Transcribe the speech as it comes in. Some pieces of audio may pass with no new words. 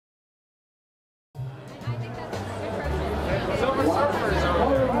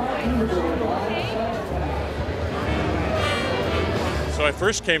So I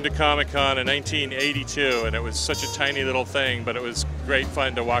first came to Comic-Con in 1982, and it was such a tiny little thing, but it was great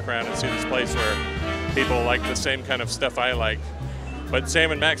fun to walk around and see this place where people like the same kind of stuff I like. But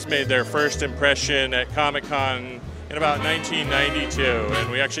Sam and Max made their first impression at Comic-Con in about 1992, and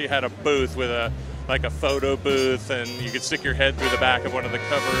we actually had a booth with a photo booth, and you could stick your head through the back of one of the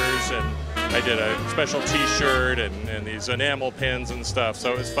covers, and I did a special t-shirt and these enamel pins and stuff.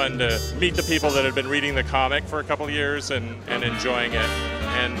 So it was fun to meet the people that had been reading the comic for a couple of years and enjoying it.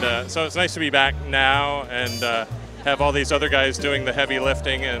 And so it's nice to be back now and have all these other guys doing the heavy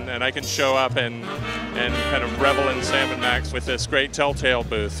lifting, and I can show up and kind of revel in Sam and Max with this great Telltale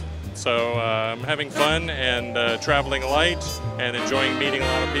booth. So I'm having fun and traveling light and enjoying meeting a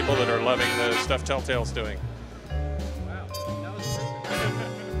lot of people that are loving the stuff Telltale's doing.